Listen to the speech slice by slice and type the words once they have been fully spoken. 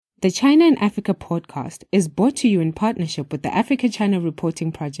The China and Africa podcast is brought to you in partnership with the Africa-China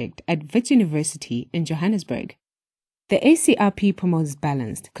Reporting Project at Wits University in Johannesburg. The ACRP promotes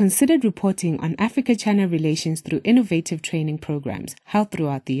balanced, considered reporting on Africa-China relations through innovative training programs held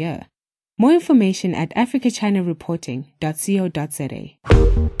throughout the year. More information at africachinareporting.co.za.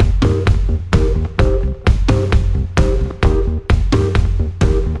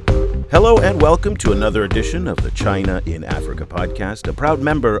 Hello and welcome to another edition of the China in Africa podcast, a proud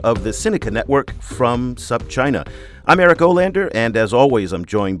member of the Sinica Network from SupChina. I'm Eric Olander, and as always, I'm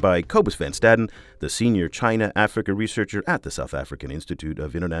joined by Cobus van Staden, the senior China-Africa researcher at the South African Institute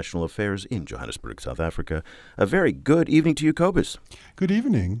of International Affairs in Johannesburg, South Africa. A very good evening to you, Cobus. Good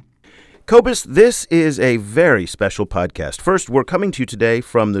evening. Cobus, this is a very special podcast. First, we're coming to you today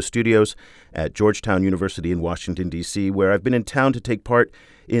from the studios at Georgetown University in Washington, D.C., where I've been in town to take part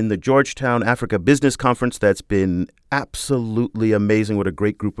in the Georgetown Africa Business Conference. That's been absolutely amazing. What a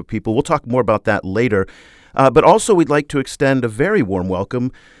great group of people. We'll talk more about that later. But also, we'd like to extend a very warm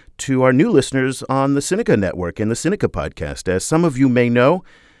welcome to our new listeners on the Sinica Network and the Sinica Podcast. As some of you may know,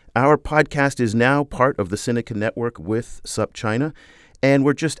 our podcast is now part of the Sinica Network with SupChina. And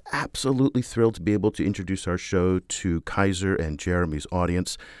we're just absolutely thrilled to be able to introduce our show to Kaiser and Jeremy's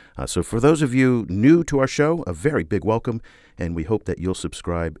audience. So for those of you new to our show, a very big welcome, and we hope that you'll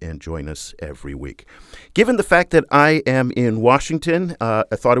subscribe and join us every week. Given the fact that I am in Washington, I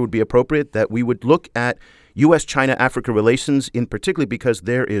thought it would be appropriate that we would look at U.S.-China-Africa relations, in particular because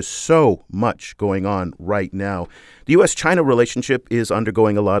there is so much going on right now. The U.S.-China relationship is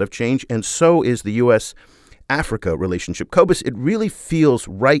undergoing a lot of change, and so is the U.S.-Africa relationship. Cobus, it really feels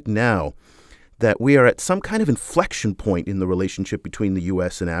right now that we are at some kind of inflection point in the relationship between the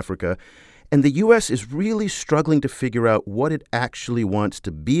U.S. and Africa. And the U.S. is really struggling to figure out what it actually wants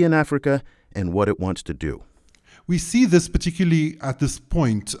to be in Africa and what it wants to do. We see this particularly at this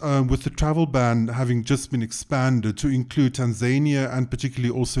point with the travel ban having just been expanded to include Tanzania and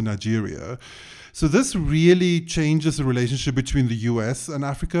particularly also Nigeria. So this really changes the relationship between the U.S. and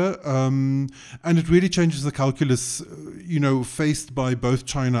Africa, and it really changes the calculus, faced by both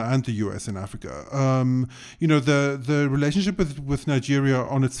China and the U.S. in Africa. The relationship with Nigeria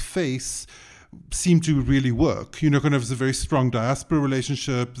on its face seemed to really work. Kind of as a very strong diaspora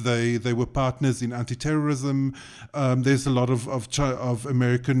relationship. They were partners in anti-terrorism. There's a lot of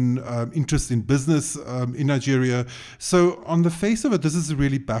American interest in business in Nigeria. So on the face of it, this is a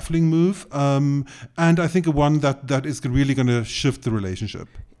really baffling move, and I think one that is really going to shift the relationship.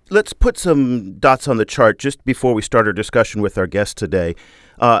 Let's put some dots on the chart just before we start our discussion with our guest today.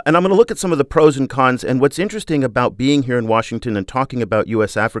 And I'm going to look at some of the pros and cons. And what's interesting about being here in Washington and talking about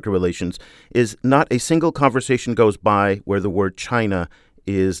U.S.-Africa relations is not a single conversation goes by where the word China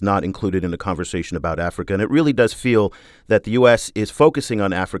is not included in a conversation about Africa. And it really does feel that the U.S. is focusing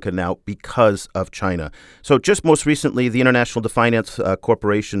on Africa now because of China. So just most recently, the International Finance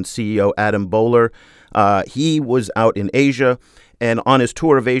Corporation CEO Adam Bowler, he was out in Asia. And on his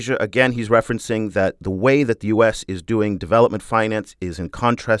tour of Asia, again, he's referencing that the way that the U.S. is doing development finance is in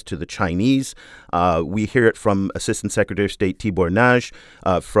contrast to the Chinese. We hear it from Assistant Secretary of State Tibor Nagy,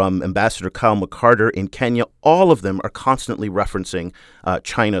 from Ambassador Kyle McCarter in Kenya. All of them are constantly referencing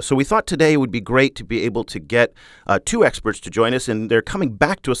China. So we thought today it would be great to be able to get two experts to join us, and they're coming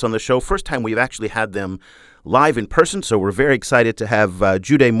back to us on the show. First time we've actually had them live in person, so we're very excited to have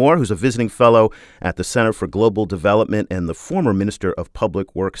Jude Moore, who's a visiting fellow at the Center for Global Development and the former Minister of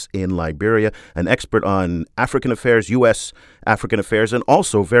Public Works in Liberia, an expert on African affairs, U.S. African affairs, and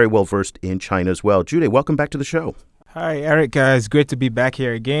also very well versed in China as well. Jude, welcome back to the show. Hi, Eric. It's great to be back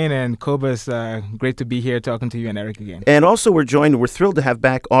here again. And Cobus, great to be here talking to you and Eric again. And also we're thrilled to have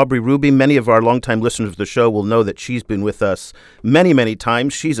back Aubrey Ruby. Many of our longtime listeners of the show will know that she's been with us many, many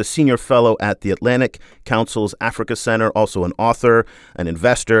times. She's a senior fellow at the Atlantic Council's Africa Center, also an author, an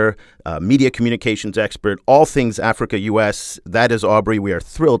investor, media communications expert, all things Africa, U.S. That is Aubrey. We are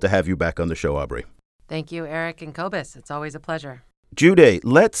thrilled to have you back on the show, Aubrey. Thank you, Eric and Cobus. It's always a pleasure. Jude,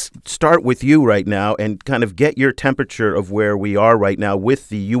 let's start with you right now and kind of get your temperature of where we are right now with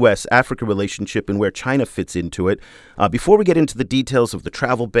the U.S.-Africa relationship and where China fits into it. Before we get into the details of the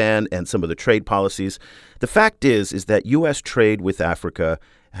travel ban and some of the trade policies, the fact is that U.S. trade with Africa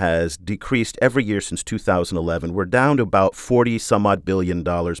has decreased every year since 2011. We're down to about $40-some-odd billion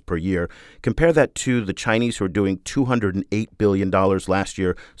per year. Compare that to the Chinese, who are doing $208 billion last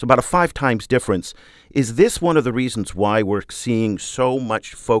year, so about a 5 times difference. Is this one of the reasons why we're seeing so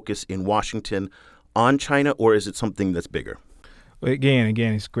much focus in Washington on China, or is it something that's bigger? Again,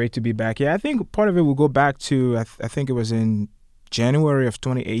 it's great to be back here. I think part of it will go back to, I think it was in January of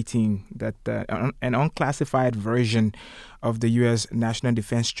 2018 that an unclassified version of the U.S. National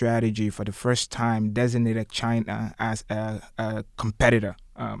Defense Strategy for the first time designated China as a competitor.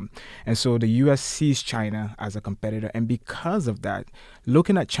 And so the U.S. sees China as a competitor. And because of that,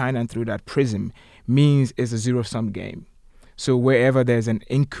 looking at China through that prism means it's a zero-sum game. So wherever there's an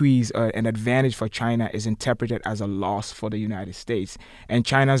increase or an advantage for China is interpreted as a loss for the United States. And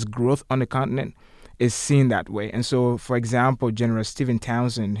China's growth on the continent is seen that way. And so, for example, General Stephen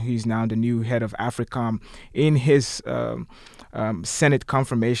Townsend, who's now the new head of AFRICOM, in his Senate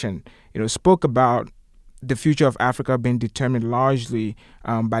confirmation, spoke about the future of Africa being determined largely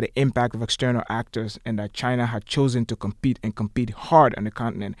by the impact of external actors, and that China had chosen to compete hard on the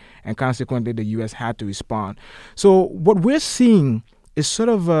continent, and consequently the U.S. had to respond. So what we're seeing is sort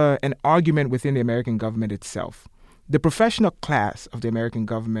of an argument within the American government itself. The professional class of the American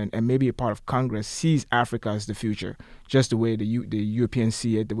government and maybe a part of Congress sees Africa as the future, just the way the Europeans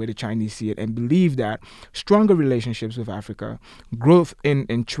see it, the way the Chinese see it, and believe that stronger relationships with Africa, growth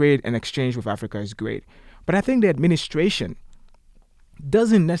in trade and exchange with Africa is great. But I think the administration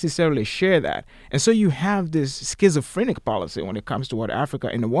doesn't necessarily share that. And so you have this schizophrenic policy when it comes toward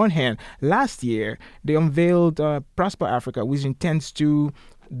Africa. On the one hand, last year, they unveiled Prosper Africa, which intends to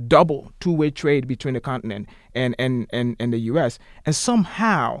double two-way trade between the continent and the U.S. And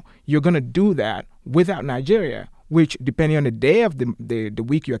somehow you're going to do that without Nigeria, which, depending on the day of the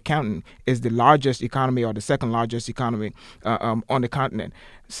week you're counting, is the largest economy or the second largest economy on the continent.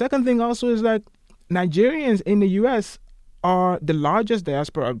 Second thing also is that Nigerians in the U.S. are the largest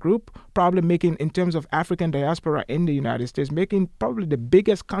diaspora group, probably making, in terms of African diaspora in the United States, making probably the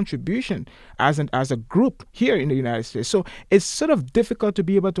biggest contribution as a group here in the United States. So it's sort of difficult to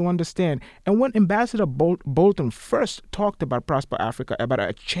be able to understand. And when Ambassador Bolton first talked about Prosper Africa, about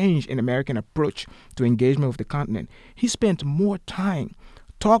a change in American approach to engagement with the continent, he spent more time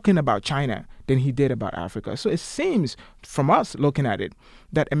talking about China than he did about Africa. So it seems, from us looking at it,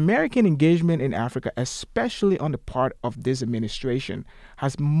 that American engagement in Africa, especially on the part of this administration,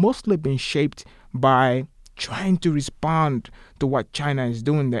 has mostly been shaped by trying to respond to what China is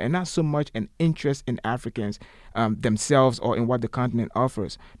doing there, and not so much an interest in Africans themselves or in what the continent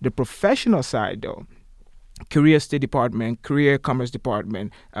offers. The professional side, though, Korea State Department, Korea Commerce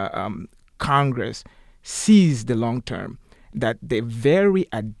Department, Congress, sees the long term, that the very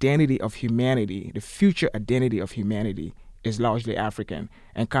identity of humanity, the future identity of humanity, is largely African,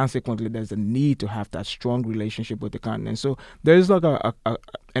 and consequently there's a need to have that strong relationship with the continent. So there's like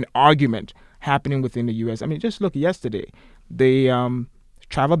an argument happening within the U.S. I mean, just look yesterday, the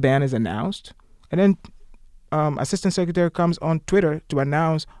travel ban is announced, and then Assistant Secretary comes on Twitter to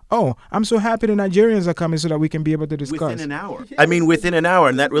announce, "Oh, I'm so happy the Nigerians are coming so that we can be able to discuss." Within an hour. I mean, within an hour,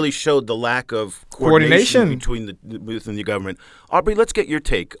 and that really showed the lack of coordination within the government. Aubrey, let's get your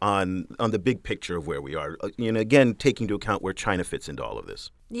take on the big picture of where we are. Again, taking into account where China fits into all of this.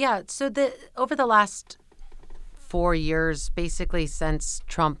 Yeah. So over the last 4 years, basically since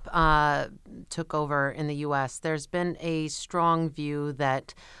Trump took over in the U.S., there's been a strong view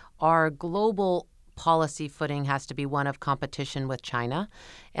that our global policy footing has to be one of competition with China.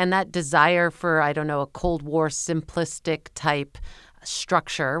 And that desire for, a Cold War simplistic type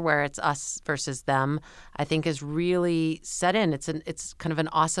structure where it's us versus them, I think is really set in. It's kind of an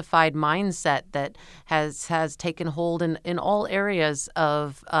ossified mindset that has taken hold in all areas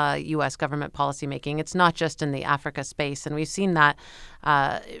of U.S. government policymaking. It's not just in the Africa space, and we've seen that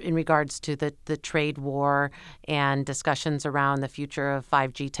in regards to the trade war and discussions around the future of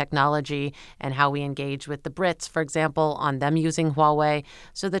 5G technology and how we engage with the Brits, for example, on them using Huawei.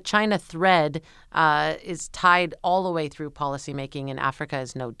 So the China thread is tied all the way through policymaking, and Africa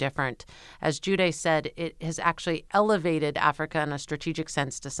is no different. As Jude said, it has actually elevated Africa in a strategic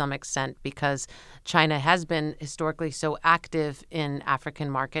sense to some extent because China has been historically so active in African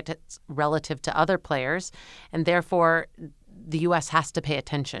markets relative to other players, and therefore the U.S. has to pay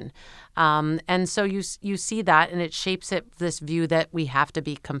attention. And so you see that, and it shapes this view that we have to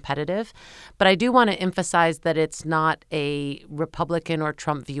be competitive. But I do want to emphasize that it's not a Republican or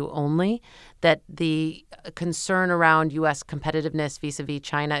Trump view only, that the concern around U.S. competitiveness vis-a-vis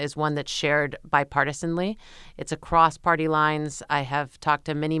China is one that's shared bipartisanly. It's across party lines. I have talked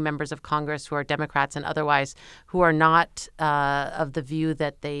to many members of Congress who are Democrats and otherwise who are not of the view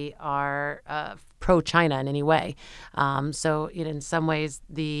that they are pro-China in any way. So in some ways,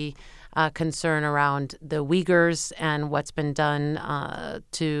 the concern around the Uyghurs and what's been done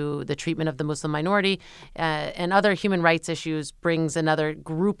to the treatment of the Muslim minority and other human rights issues brings another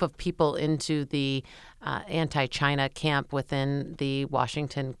group of people into the anti-China camp within the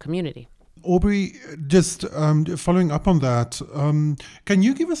Washington community. Aubrey, just following up on that, can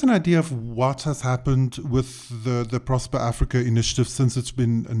you give us an idea of what has happened with the Prosper Africa initiative since it's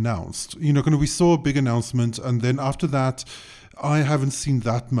been announced? We saw a big announcement, and then after that, I haven't seen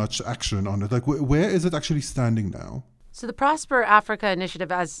that much action on it. Like, where is it actually standing now? So the Prosper Africa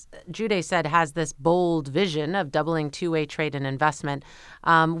initiative, as Jude said, has this bold vision of doubling two-way trade and investment.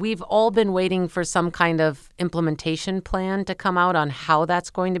 We've all been waiting for some kind of implementation plan to come out on how that's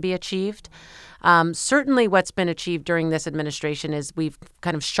going to be achieved. Certainly what's been achieved during this administration is we've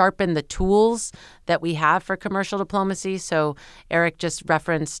kind of sharpened the tools that we have for commercial diplomacy. So Eric just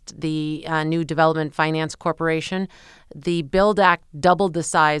referenced the new Development Finance Corporation. The BUILD Act doubled the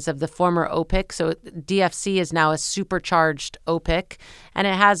size of the former OPIC. So DFC is now a supercharged OPIC, and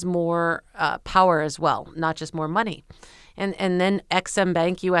it has more power as well, not just more money. And then Exim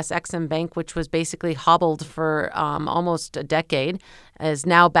Bank, U.S. Exim Bank, which was basically hobbled for almost a decade, is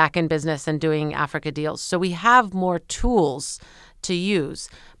now back in business and doing Africa deals. So we have more tools to use.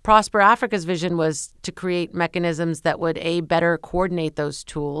 Prosper Africa's vision was to create mechanisms that would, A, better coordinate those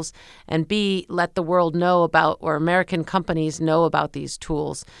tools, and B, let the world know about, or American companies know about these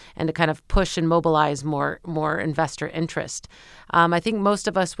tools, and to kind of push and mobilize more investor interest. I think most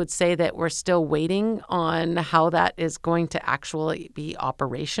of us would say that we're still waiting on how that is going to actually be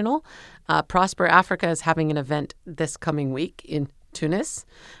operational. Prosper Africa is having an event this coming week in Tunis,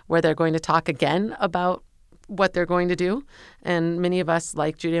 where they're going to talk again about what they're going to do. And many of us,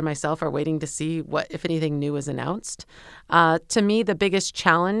 like Judy and myself, are waiting to see what, if anything new is announced. To me, the biggest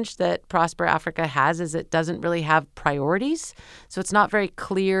challenge that Prosper Africa has is it doesn't really have priorities. So it's not very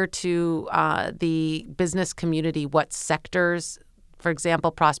clear to the business community what sectors, for example,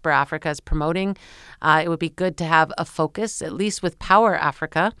 Prosper Africa is promoting. It would be good to have a focus, at least with Power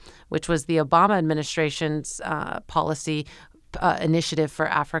Africa, which was the Obama administration's policy initiative for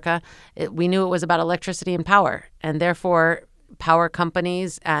Africa. We knew it was about electricity and power, and therefore power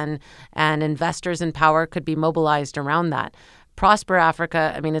companies and investors in power could be mobilized around that. Prosper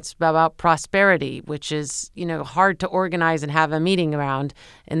Africa, I mean, it's about prosperity, which is, hard to organize and have a meeting around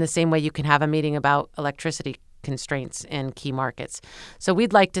in the same way you can have a meeting about electricity constraints in key markets. So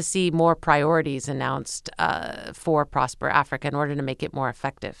we'd like to see more priorities announced for Prosper Africa in order to make it more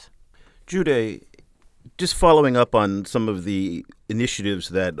effective. Jude, just following up on some of the initiatives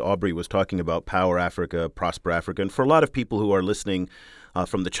that Aubrey was talking about, Power Africa, Prosper Africa, and for a lot of people who are listening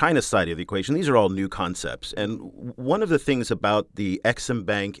from the China side of the equation, these are all new concepts. And one of the things about the Exim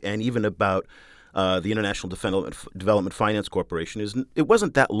Bank and even about the International Development Finance Corporation is it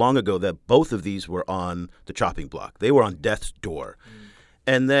wasn't that long ago that both of these were on the chopping block. They were on death's door.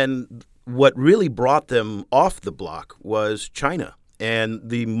 And then what really brought them off the block was China. And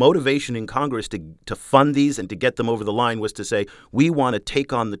the motivation in Congress to fund these and to get them over the line was to say, we want to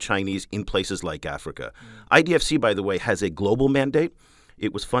take on the Chinese in places like Africa. IDFC, by the way, has a global mandate.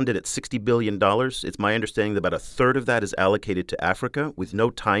 It was funded at $60 billion. It's my understanding that about a third of that is allocated to Africa with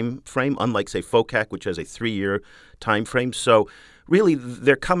no time frame, unlike, say, FOCAC, which has a 3-year time frame. So really,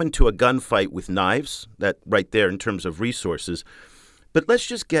 they're coming to a gunfight with knives, that right there in terms of resources. But let's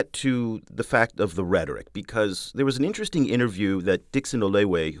just get to the fact of the rhetoric, because there was an interesting interview that Dixon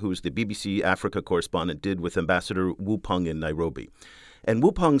Olewe, who's the BBC Africa correspondent, did with Ambassador Wu Peng in Nairobi. And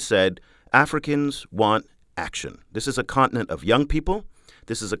Wu Peng said, Africans want action. This is a continent of young people.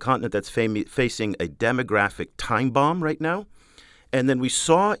 This is a continent that's facing a demographic time bomb right now. And then we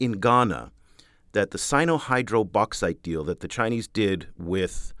saw in Ghana that the Sino-Hydro bauxite deal that the Chinese did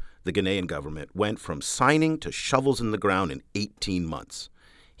with the Ghanaian government went from signing to shovels in the ground in 18 months.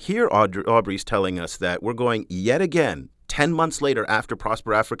 Here, Aubrey's telling us that we're going yet again, 10 months later after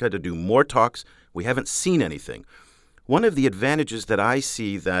Prosper Africa, to do more talks. We haven't seen anything. One of the advantages that I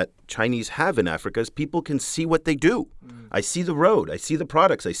see that Chinese have in Africa is people can see what they do. I see the road. I see the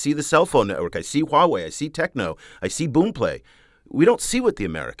products. I see the cell phone network. I see Huawei. I see Techno. I see Boomplay. We don't see what the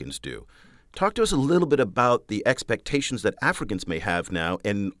Americans do. Talk to us a little bit about the expectations that Africans may have now,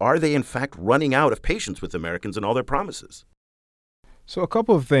 and are they in fact running out of patience with Americans and all their promises? So a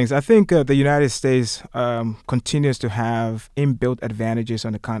couple of things. I think the United States continues to have inbuilt advantages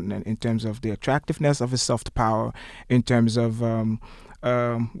on the continent in terms of the attractiveness of its soft power, in terms of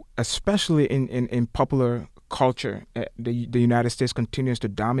especially in popular culture. The United States continues to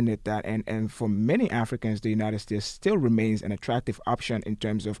dominate that, and for many Africans, the United States still remains an attractive option in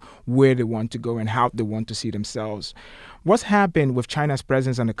terms of where they want to go and how they want to see themselves. What's happened with China's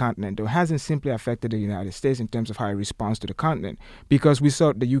presence on the continent, though, hasn't simply affected the United States in terms of how it responds to the continent, because we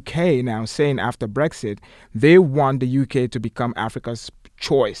saw the UK now saying after Brexit, they want the UK to become Africa's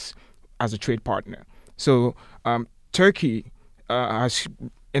choice as a trade partner. So Turkey has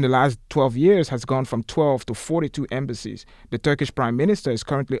in the last 12 years has gone from 12 to 42 embassies. The Turkish prime minister is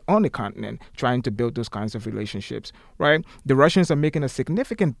currently on the continent trying to build those kinds of relationships, right? The Russians are making a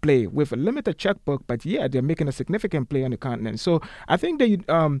significant play with a limited checkbook, but yeah, they're making a significant play on the continent. So I think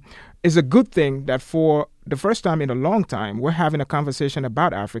that it's a good thing that for the first time in a long time, we're having a conversation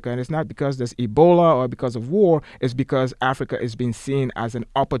about Africa, and it's not because there's Ebola or because of war. It's because Africa is being seen as an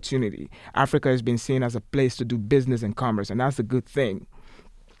opportunity. Africa is being seen as a place to do business and commerce, and that's a good thing.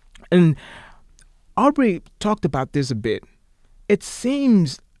 And Aubrey talked about this a bit. It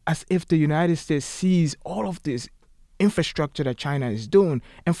seems as if the United States sees all of this infrastructure that China is doing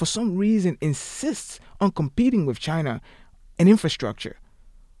and for some reason insists on competing with China in infrastructure.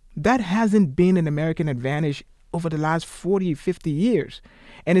 That hasn't been an American advantage over the last 40, 50 years.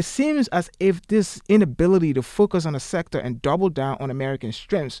 And it seems as if this inability to focus on a sector and double down on American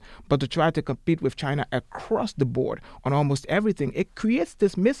strengths, but to try to compete with China across the board on almost everything, it creates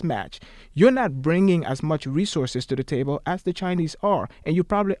this mismatch. You're not bringing as much resources to the table as the Chinese are, and you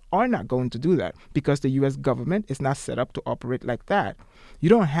probably are not going to do that because the U.S. government is not set up to operate like that. You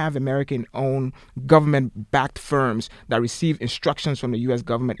don't have American-owned government-backed firms that receive instructions from the U.S.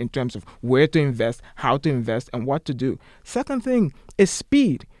 government in terms of where to invest, how to invest, and what to do. Second thing is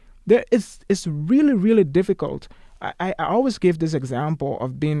speed. It's really, really difficult. I always give this example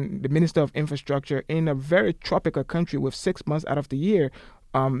of being the Minister of Infrastructure in a very tropical country with 6 months out of the year,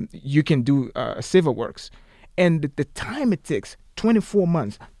 you can do civil works. And the time it takes, 24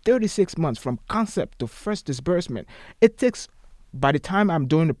 months, 36 months from concept to first disbursement, it takes. By the time I'm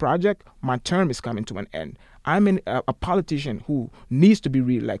doing the project, my term is coming to an end. I'm a politician who needs to be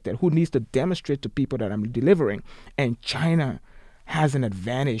reelected, who needs to demonstrate to people that I'm delivering. And China has an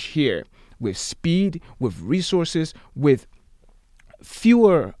advantage here with speed, with resources, with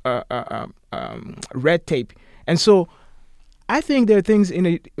fewer red tape. And so I think there are things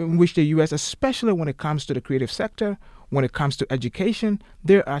in which the U.S., especially when it comes to the creative sector, when it comes to education,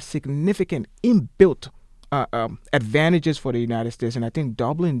 there are significant inbuilt advantages for the United States, and I think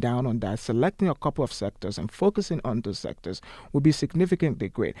doubling down on that, selecting a couple of sectors and focusing on those sectors would be significantly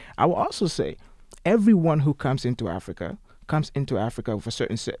great. I will also say everyone who comes into Africa with a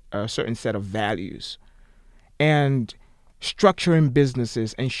certain set of values, and structuring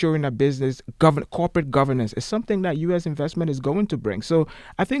businesses, ensuring that corporate governance is something that U.S. investment is going to bring. So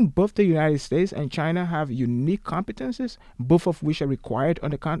I think both the United States and China have unique competencies, both of which are required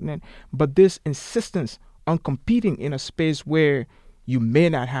on the continent, but this insistence on competing in a space where you may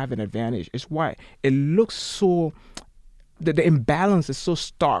not have an advantage is why it looks so, the imbalance is so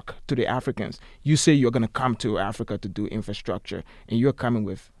stark to the Africans. You say you're going to come to Africa to do infrastructure, and you're coming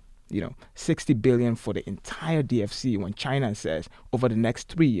with, $60 billion for the entire DFC, when China says over the next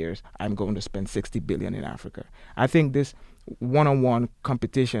 3 years, I'm going to spend $60 billion in Africa. I think this one-on-one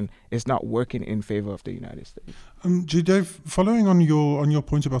competition is not working in favor of the United States. Dave, following on your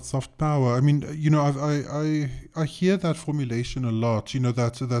point about soft power, I mean, I hear that formulation a lot.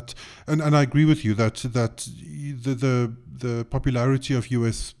 That and I agree with you that the popularity of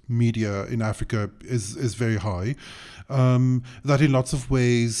U.S. media in Africa is very high. That in lots of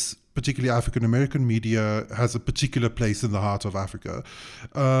ways, particularly African American media, has a particular place in the heart of Africa,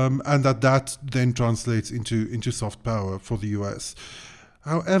 and that then translates into soft power for the U.S.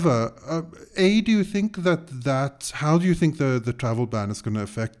 However, do you think how do you think the travel ban is going to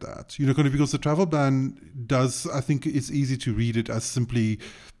affect that? Because the travel ban does, I think it's easy to read it as simply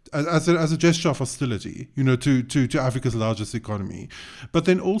as a gesture of hostility, to Africa's largest economy, but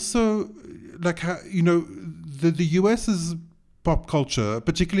then also, the US's pop culture,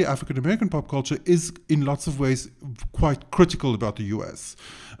 particularly African American pop culture, is in lots of ways quite critical about the US.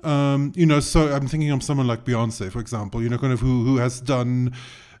 So I'm thinking of someone like Beyonce, for example, kind of who has done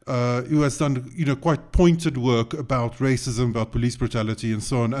quite pointed work about racism, about police brutality, and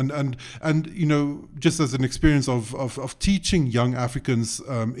so on. And just as an experience of teaching young Africans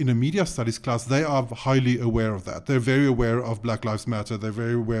in a media studies class, they are highly aware of that. They're very aware of Black Lives Matter. They're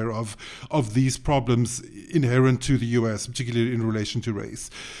very aware of these problems inherent to the US, particularly in relation to race.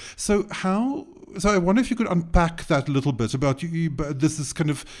 So I wonder if you could unpack that a little bit about this kind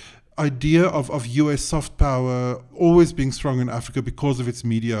of idea of U.S. soft power always being strong in Africa because of its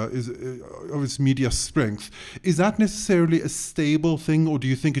media strength. Is that necessarily a stable thing, or do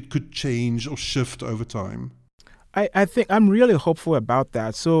you think it could change or shift over time? I think I'm really hopeful about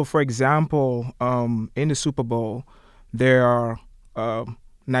that. So, for example, in the Super Bowl, there are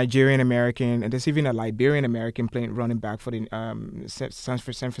Nigerian American, and there's even a Liberian American playing running back for the San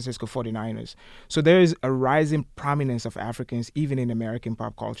Francisco 49ers. So there is a rising prominence of Africans even in American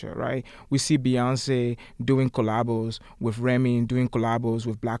pop culture, right? We see Beyonce doing collabos with Remy, doing collabos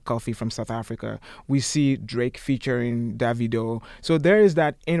with Black Coffee from South Africa. We see Drake featuring Davido. So there is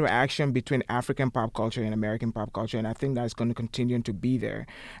that interaction between African pop culture and American pop culture, and I think that's going to continue to be there.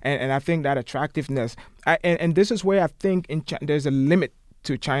 And I think that attractiveness, and this is where I think there's a limit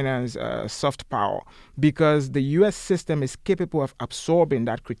to China's soft power, because the U.S. system is capable of absorbing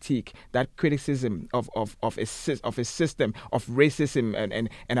that critique, that criticism of a system of racism,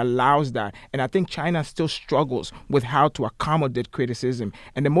 and allows that. And I think China still struggles with how to accommodate criticism.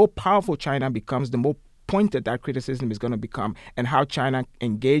 And the more powerful China becomes, the more pointed that criticism is going to become, and how China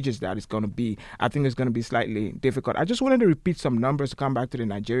engages that is going to be, I think it's going to be slightly difficult. I just wanted to repeat some numbers to come back to the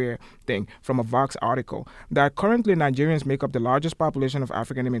Nigeria thing from a Vox article, that currently Nigerians make up the largest population of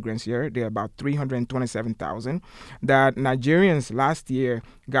African immigrants here. They're about 327,000. That Nigerians last year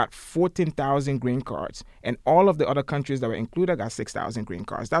got 14,000 green cards, and all of the other countries that were included got 6,000 green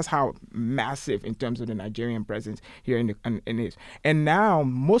cards. That's how massive in terms of the Nigerian presence here in it. And now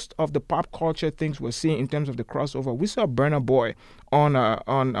most of the pop culture things we're seeing in terms of the crossover, we saw Burna Boy on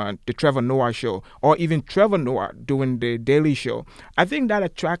the Trevor Noah show, or even Trevor Noah doing the Daily Show. I think that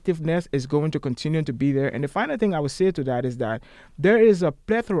attractiveness is going to continue to be there. And the final thing I would say to that is that there is a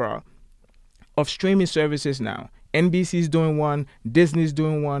plethora of streaming services now. NBC's doing one, Disney's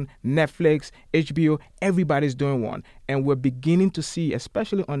doing one, Netflix, HBO, everybody's doing one. And we're beginning to see,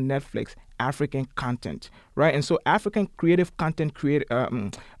 especially on Netflix, African content, right? And so African creative content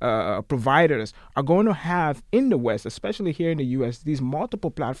providers are going to have in the West, especially here in the U.S., these multiple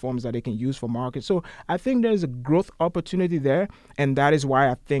platforms that they can use for market. So I think there's a growth opportunity there, and that is why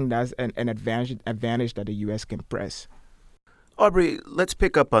I think that's an advantage that the U.S. can press. Aubrey, let's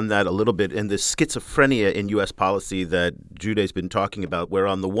pick up on that a little bit, and this schizophrenia in U.S. policy that Jude's been talking about, where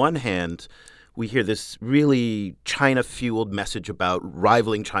on the one hand, we hear this really China-fueled message about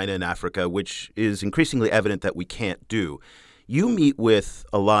rivaling China in Africa, which is increasingly evident that we can't do. You meet with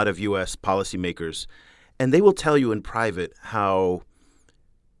a lot of U.S. policymakers, and they will tell you in private how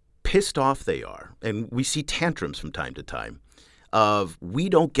pissed off they are. And we see tantrums from time to time of, we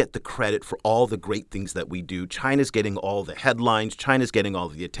don't get the credit for all the great things that we do. China's getting all the headlines. China's getting all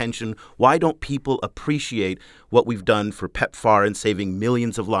the attention. Why don't people appreciate what we've done for PEPFAR and saving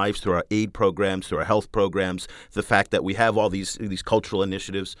millions of lives through our aid programs, through our health programs, the fact that we have all these cultural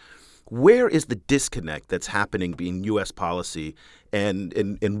initiatives? Where is the disconnect that's happening between U.S. policy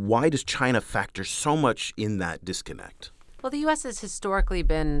and why does China factor so much in that disconnect? Well, the U.S. has historically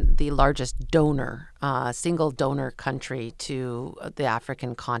been the largest donor, single donor country to the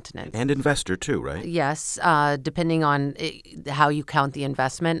African continent. And investor too, right? Yes, depending on how you count the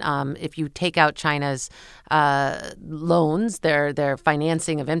investment. If you take out China's loans, their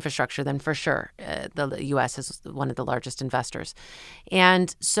financing of infrastructure, then for sure the U.S. is one of the largest investors.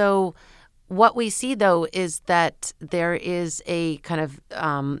 And so what we see, though, is that there is a kind of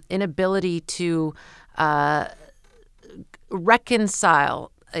inability to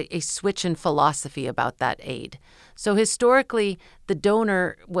reconcile a switch in philosophy about that aid. So historically, the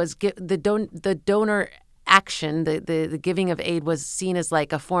donor action, the giving of aid was seen as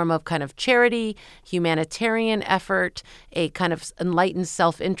like a form of kind of charity, humanitarian effort, a kind of enlightened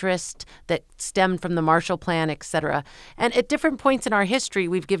self-interest that stemmed from the Marshall Plan, et cetera. And at different points in our history,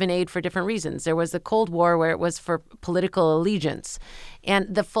 we've given aid for different reasons. There was the Cold War where it was for political allegiance.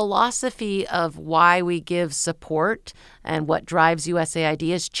 And the philosophy of why we give support and what drives USAID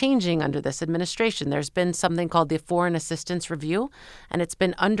is changing under this administration. There's been something called the Foreign Assistance Review, and it's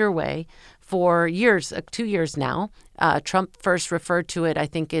been underway for years, 2 years now. Trump first referred to it, I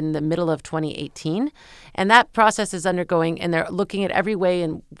think, in the middle of 2018. And that process is undergoing, and they're looking at every way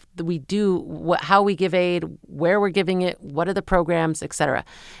and we do, how we give aid, where we're giving it, what are the programs, et cetera.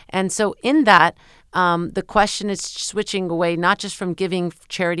 And so in that, the question is switching away not just from giving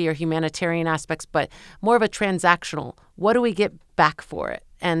charity or humanitarian aspects, but more of a transactional. What do we get back for it?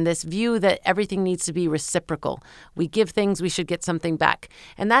 And this view that everything needs to be reciprocal. We give things, we should get something back.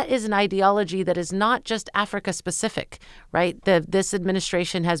 And that is an ideology that is not just Africa specific, right? This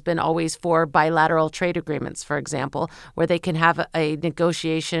administration has been always for bilateral trade agreements, for example, where they can have a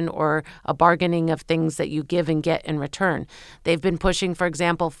negotiation or a bargaining of things that you give and get in return. They've been pushing, for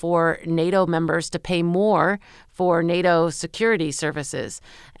example, for NATO members to pay more for NATO security services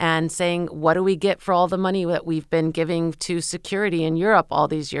and saying, what do we get for all the money that we've been giving to security in Europe all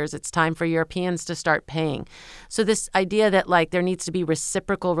these years. It's time for Europeans to start paying. So this idea that like there needs to be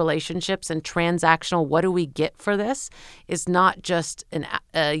reciprocal relationships and transactional, what do we get for this, is not just an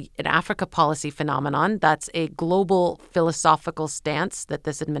Africa policy phenomenon. That's a global philosophical stance that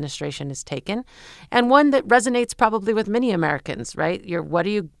this administration has taken, and one that resonates probably with many Americans, right? What are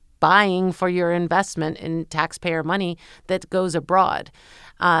you buying for your investment in taxpayer money that goes abroad?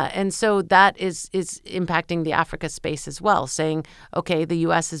 And so that is impacting the Africa space as well, saying, okay, the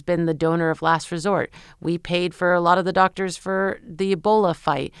U.S. has been the donor of last resort. We paid for a lot of the doctors for the Ebola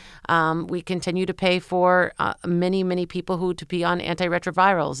fight. We continue to pay for many people to be on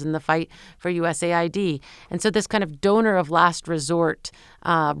antiretrovirals in the fight for USAID. And so this kind of donor of last resort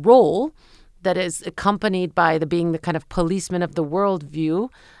role that is accompanied by being the kind of policeman of the world view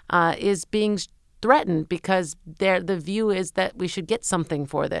is being threatened, because the view is that we should get something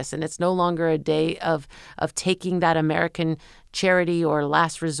for this. And it's no longer a day of taking that American charity or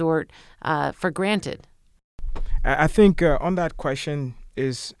last resort for granted. I think on that question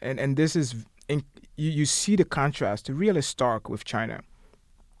is, and this is, you see the contrast really stark with China.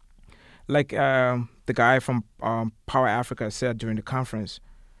 Like the guy from Power Africa said during the conference,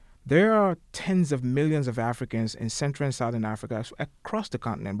 there are tens of millions of Africans in Central and Southern Africa, across the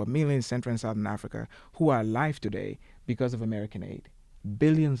continent, but mainly in Central and Southern Africa, who are alive today because of American aid.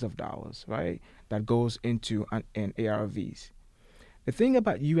 Billions of dollars, right, that goes into an ARVs. The thing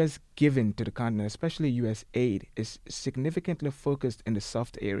about U.S. giving to the continent, especially U.S. aid, is significantly focused in the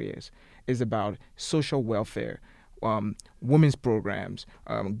soft areas. It's about social welfare, women's programs,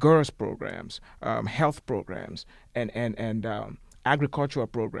 girls' programs, health programs, and agricultural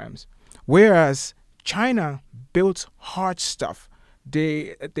programs, whereas China built hard stuff.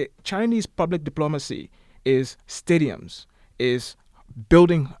 The Chinese public diplomacy is stadiums, is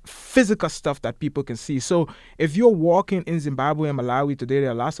building physical stuff that people can see. So if you're walking in Zimbabwe and Malawi today, there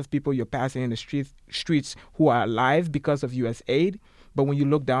are lots of people you're passing in the streets who are alive because of U.S. aid. But when you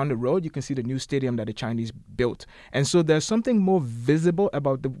look down the road, you can see the new stadium that the Chinese built. And so there's something more visible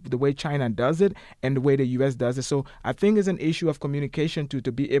about the way China does it and the way the U.S. does it. So I think it's an issue of communication to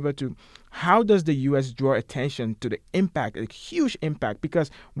be able to, how does the U.S. draw attention to the impact, a huge impact? Because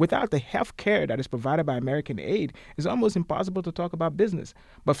without the health care that is provided by American aid, it's almost impossible to talk about business.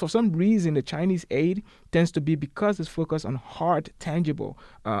 But for some reason, the Chinese aid tends to be, because it's focused on hard, tangible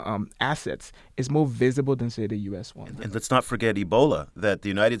assets, is more visible than, say, the U.S. one. And let's not forget Ebola, that the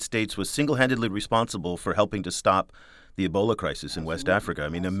United States was single-handedly responsible for helping to stop the Ebola crisis in West Africa. I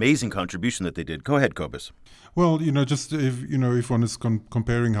mean, amazing contribution that they did. Go ahead, Cobus. Well, just if one is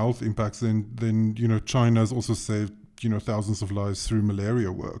comparing health impacts, then China has also saved thousands of lives through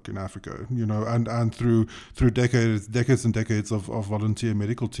malaria work in Africa, and through decades and decades of volunteer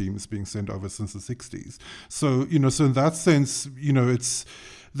medical teams being sent over since the 60s. So so in that sense, it's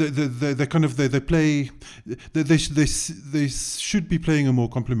they should be playing a more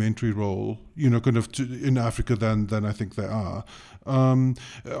complementary role, in Africa than I think they are. On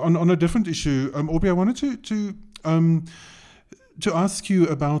a different issue, Aubrey, I wanted to ask you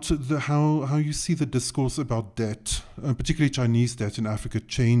about how you see the discourse about debt, particularly Chinese debt in Africa,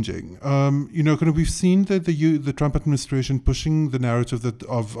 changing. We've seen the Trump administration pushing the narrative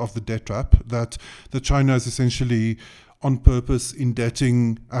of the debt trap, that China is essentially on purpose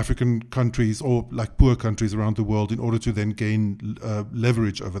indebting African countries or like poor countries around the world in order to then gain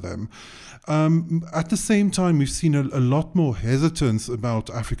leverage over them. At the same time, we've seen a lot more hesitance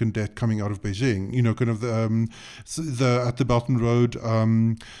about African debt coming out of Beijing. At the Belt and Road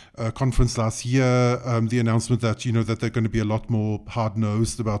conference last year, the announcement that that they're going to be a lot more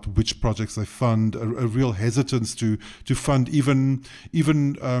hard-nosed about which projects they fund, a real hesitance to fund even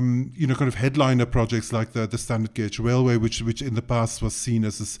headliner projects like the standard gauge railway, which in the past was seen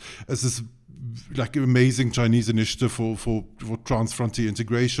as this like amazing Chinese initiative for trans-frontier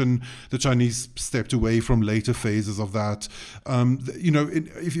integration. The Chinese stepped away from later phases of that.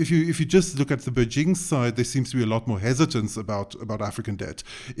 If you just look at the Beijing side, there seems to be a lot more hesitance about African debt.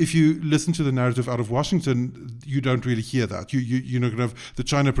 If you listen to the narrative out of Washington, you don't really hear that. The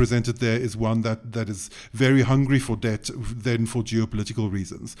China presented there is one that is very hungry for debt, then for geopolitical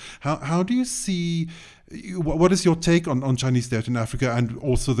reasons. How do you see? What is your take on Chinese debt in Africa, and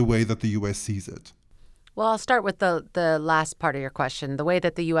also the way that the U.S. sees it? Well, I'll start with the last part of your question. The way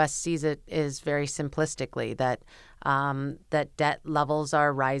that the U.S. sees it is very simplistically that debt levels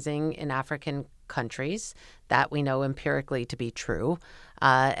are rising in African countries. That we know empirically to be true,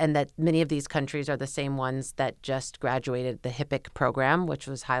 and that many of these countries are the same ones that just graduated the HIPC program, which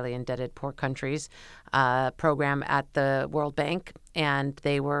was highly indebted poor countries program at the World Bank, and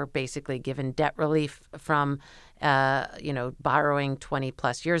they were basically given debt relief from borrowing 20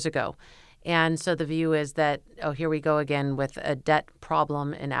 plus years ago. And so the view is that, here we go again with a debt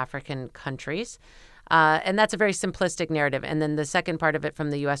problem in African countries. And that's a very simplistic narrative. And then the second part of it from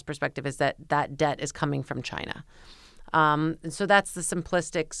the U.S. perspective is that debt is coming from China. So that's the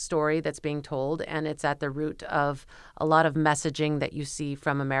simplistic story that's being told, and it's at the root of a lot of messaging that you see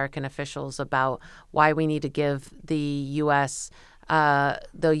from American officials about why we need to give the U.S.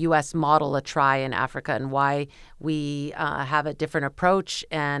 Model a try in Africa, and why we have a different approach,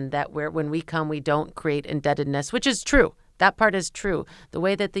 and that when we come, we don't create indebtedness, which is true. That part is true. The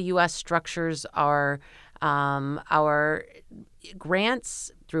way that the U.S. structures our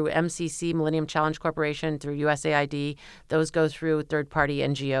grants through MCC, Millennium Challenge Corporation, through USAID, those go through third-party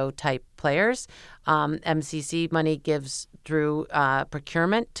NGO type players. MCC money gives through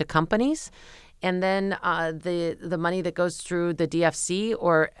procurement to companies. And then the money that goes through the DFC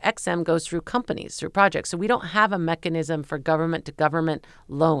or XM goes through companies, through projects. So we don't have a mechanism for government-to-government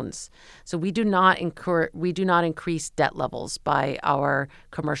loans. So we do not increase debt levels by our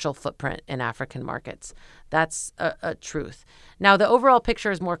commercial footprint in African markets. That's a truth. Now, the overall picture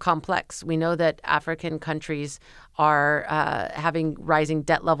is more complex. We know that African countries are having rising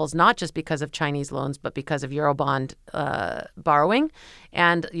debt levels, not just because of Chinese loans, but because of Eurobond borrowing.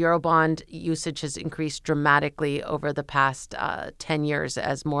 And Eurobond usage has increased dramatically over the past 10 years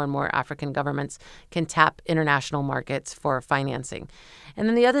as more and more African governments can tap international markets for financing. And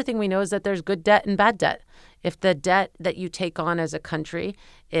then the other thing we know is that there's good debt and bad debt. If the debt that you take on as a country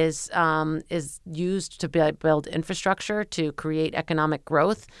is used to build infrastructure, to create economic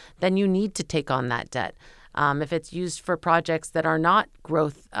growth, then you need to take on that debt. If it's used for projects that are not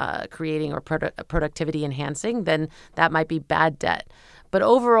growth creating or productivity enhancing, then that might be bad debt. But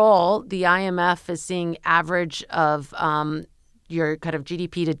overall, the IMF is seeing average of your kind of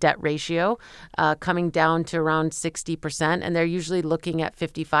GDP to debt ratio coming down to around 60%. And they're usually looking at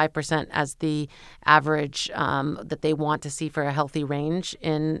 55% as the average that they want to see for a healthy range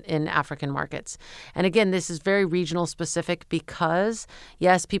in African markets. And again, this is very regional specific because,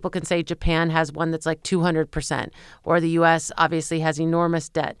 yes, people can say Japan has one that's like 200%, or the U.S. obviously has enormous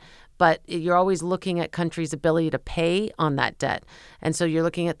debt. But you're always looking at countries' ability to pay on that debt. And so you're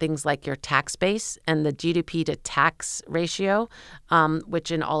looking at things like your tax base and the GDP to tax ratio, which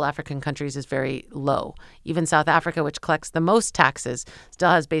in all African countries is very low. Even South Africa, which collects the most taxes,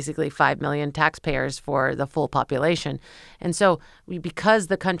 still has basically 5 million taxpayers for the full population. And so because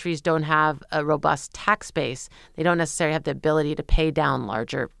the countries don't have a robust tax base, they don't necessarily have the ability to pay down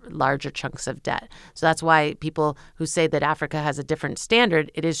larger chunks of debt. So that's why people who say that Africa has a different standard,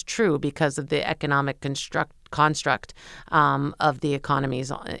 it is true because of the economic construct of the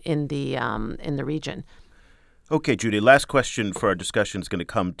economies in the region. Okay, Judy, last question for our discussion is going to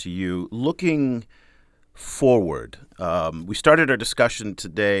come to you. Looking forward, we started our discussion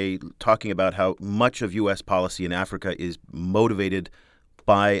today talking about how much of U.S. policy in Africa is motivated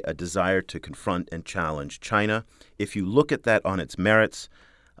by a desire to confront and challenge China. If you look at that on its merits,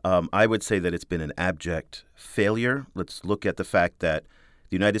 I would say that it's been an abject failure. Let's look at the fact that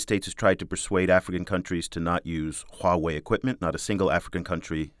the United States has tried to persuade African countries to not use Huawei equipment. Not a single African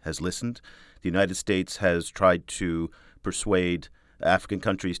country has listened. The United States has tried to persuade African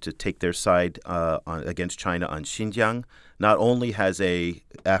countries to take their side against China on Xinjiang. Not only has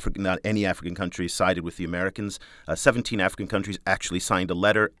not any African country sided with the Americans, 17 African countries actually signed a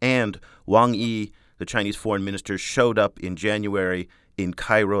letter, and Wang Yi, the Chinese foreign minister, showed up in January in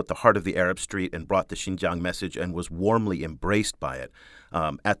Cairo at the heart of the Arab Street and brought the Xinjiang message and was warmly embraced by it.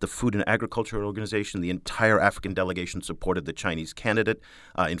 At the Food and Agriculture Organization, the entire African delegation supported the Chinese candidate.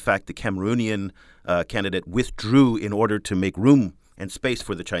 In fact, the Cameroonian candidate withdrew in order to make room and space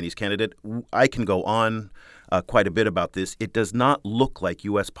for the Chinese candidate. I can go on quite a bit about this. It does not look like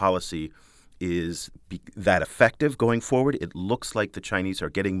U.S. policy is that effective going forward. It looks like the Chinese are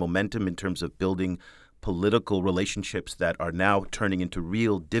getting momentum in terms of building political relationships that are now turning into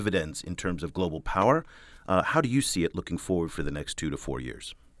real dividends in terms of global power. How do you see it looking forward for the next 2 to 4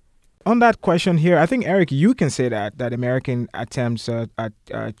 years? On that question here, I think, Eric, you can say that American attempts at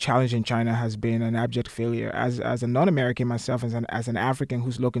challenging China has been an abject failure. As a non-American myself, as an African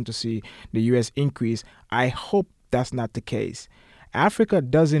who's looking to see the U.S. increase, I hope that's not the case. Africa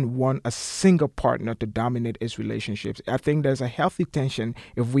doesn't want a single partner to dominate its relationships. I think there's a healthy tension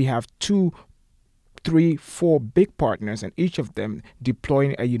if we have 2, 3, 4 big partners, and each of them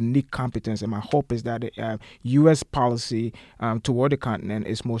deploying a unique competence. And my hope is that U.S. policy toward the continent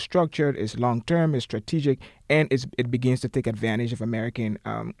is more structured, is long-term, is strategic, and it begins to take advantage of American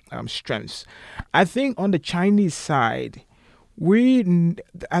strengths. I think on the Chinese side,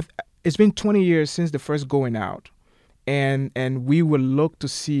 it's been 20 years since the first going out, and we will look to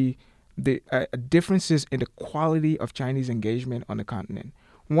see the differences in the quality of Chinese engagement on the continent.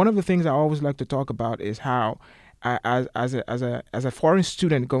 One of the things I always like to talk about is how, as a foreign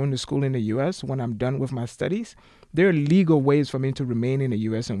student going to school in the U.S., when I'm done with my studies, there are legal ways for me to remain in the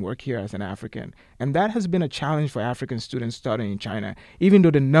U.S. and work here as an African. And that has been a challenge for African students studying in China, even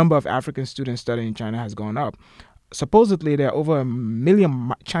though the number of African students studying in China has gone up. Supposedly, there are over 1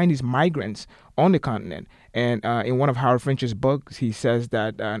 million Chinese migrants on the continent. And in one of Howard Finch's books, he says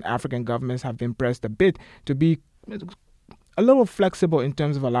that African governments have been pressed a bit to be a little flexible in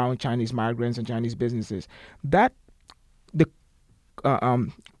terms of allowing Chinese migrants and Chinese businesses. That the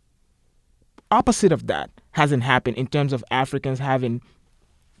opposite of that hasn't happened in terms of Africans having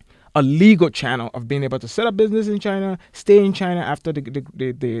a legal channel of being able to set up business in China, stay in China after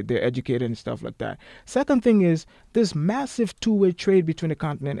they're educated and stuff like that. Second thing is this massive two-way trade between the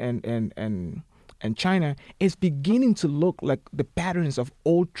continent and China is beginning to look like the patterns of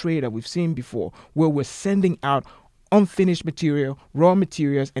old trade that we've seen before, where we're sending out unfinished material, raw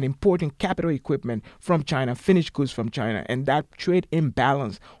materials, and importing capital equipment from China, finished goods from China. And that trade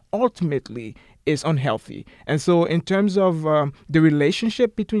imbalance ultimately is unhealthy. And so in terms of the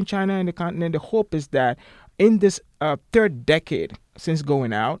relationship between China and the continent, the hope is that in this third decade since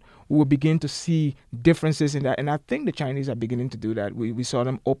going out, we will begin to see differences in that. And I think the Chinese are beginning to do that. We saw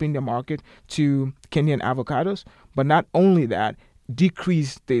them open their market to Kenyan avocados, but not only that,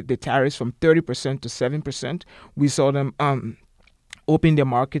 decrease the tariffs from 30% to 7%. We saw them open their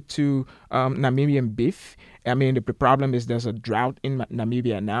market to Namibian beef. I mean, the problem is there's a drought in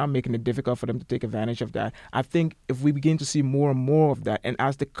Namibia now, making it difficult for them to take advantage of that. I think if we begin to see more and more of that, and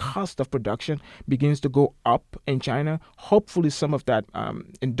as the cost of production begins to go up in China, hopefully some of that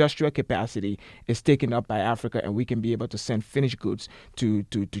industrial capacity is taken up by Africa, and we can be able to send finished goods to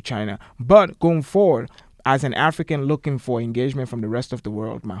China. But going forward, as an African looking for engagement from the rest of the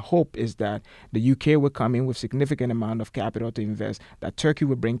world, my hope is that the UK will come in with significant amount of capital to invest, that Turkey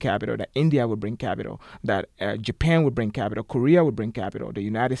will bring capital, that India will bring capital, that Japan will bring capital, Korea will bring capital, the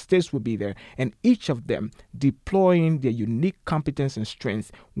United States will be there, and each of them deploying their unique competence and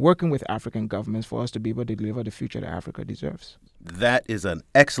strength, working with African governments for us to be able to deliver the future that Africa deserves. That is an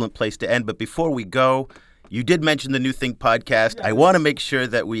excellent place to end. But before we go, you did mention the New Think podcast. Yes. I want to make sure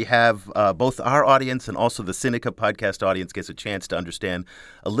that we have both our audience and also the Sinica podcast audience gets a chance to understand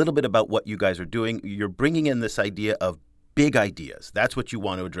a little bit about what you guys are doing. You're bringing in this idea of big ideas. That's what you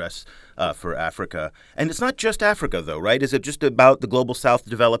want to address for Africa. And it's not just Africa, though, right? Is it just about the global south,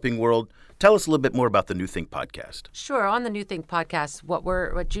 developing world? Tell us a little bit more about the New Think podcast. Sure. On the New Think podcast,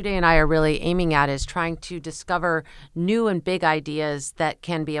 what Jude and I are really aiming at is trying to discover new and big ideas that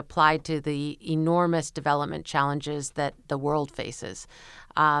can be applied to the enormous development challenges that the world faces.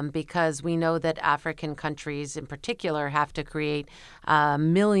 Because we know that African countries in particular have to create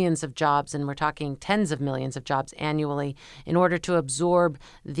millions of jobs, and we're talking tens of millions of jobs annually, in order to absorb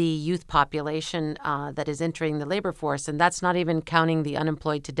the youth population that is entering the labor force. And that's not even counting the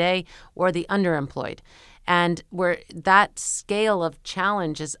unemployed today or the underemployed. And where that scale of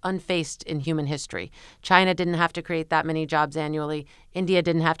challenge is unfaced in human history. China didn't have to create that many jobs annually. India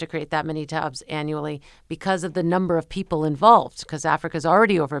didn't have to create that many jobs annually because of the number of people involved, because Africa is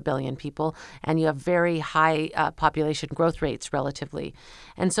already over 1 billion people, and you have very high population growth rates relatively.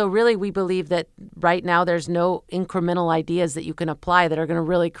 And so really we believe that right now there's no incremental ideas that you can apply that are going to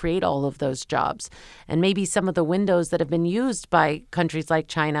really create all of those jobs. And maybe some of the windows that have been used by countries like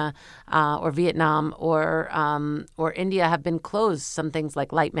China or Vietnam or India have been closed, some things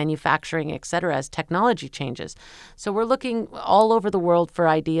like light manufacturing, et cetera, as technology changes. So we're looking all over the world for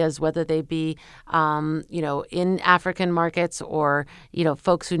ideas, whether they be, in African markets or,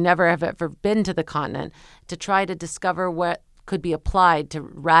 folks who never have ever been to the continent, to try to discover what could be applied to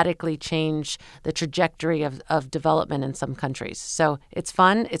radically change the trajectory of development in some countries. So it's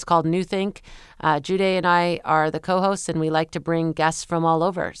fun. It's called New Think. Jude and I are the co-hosts, and we like to bring guests from all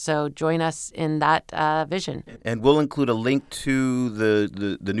over. So join us in that vision. And we'll include a link to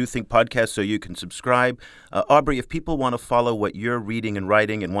the New Think podcast so you can subscribe. Aubrey, if people want to follow what you're reading and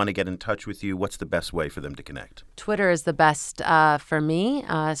writing and want to get in touch with you, what's the best way for them to connect? Twitter is the best for me.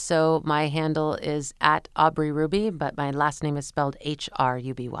 So my handle is @AubreyRuby, but my last name is spelled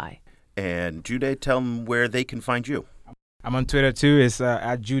Hruby. And Jude, tell them where they can find you. I'm on Twitter too. It's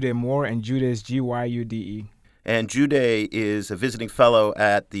 @Jude Moore, and Jude is Gyude. And Jude is a visiting fellow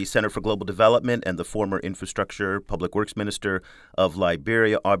at the Center for Global Development and the former Infrastructure Public Works Minister of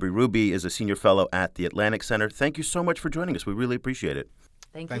Liberia. Aubrey Ruby is a senior fellow at the Atlantic Center. Thank you so much for joining us. We really appreciate it.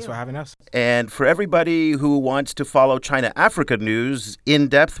 Thanks for having us. And for everybody who wants to follow China-Africa news in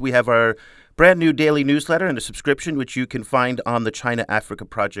depth, we have our brand new daily newsletter and a subscription, which you can find on the China Africa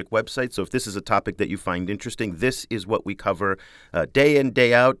Project website. So if this is a topic that you find interesting, this is what we cover day in,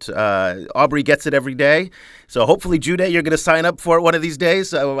 day out. Aubrey gets it every day. So hopefully, Jude, you're going to sign up for it one of these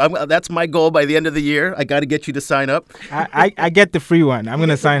days. That's my goal by the end of the year. I got to get you to sign up. I get the free one. I'm going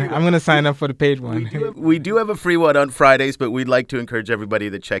to sign up for the paid one. We do have a free one on Fridays, but we'd like to encourage everybody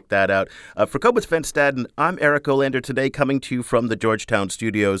to check that out. For Kobus Van Staden, I'm Eric Olander today, coming to you from the Georgetown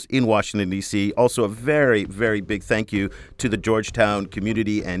studios in Washington, D.C. Also, a very, very big thank you to the Georgetown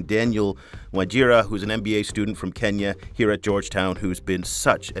community and Daniel Wajira, who's an MBA student from Kenya here at Georgetown, who's been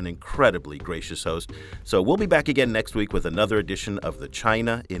such an incredibly gracious host. So we'll be back again next week with another edition of the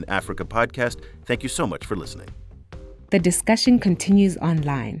China in Africa podcast. Thank you so much for listening. The discussion continues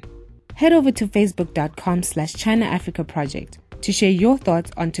online. Head over to facebook.com/China Africa Project to share your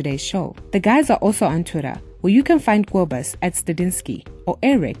thoughts on today's show. The guys are also on Twitter, where you can find Kobus at Stadinsky or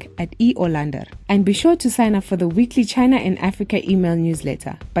Eric at E. Olander. And be sure to sign up for the weekly China in Africa email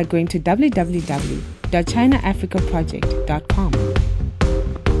newsletter by going to www.chinaafricaproject.com.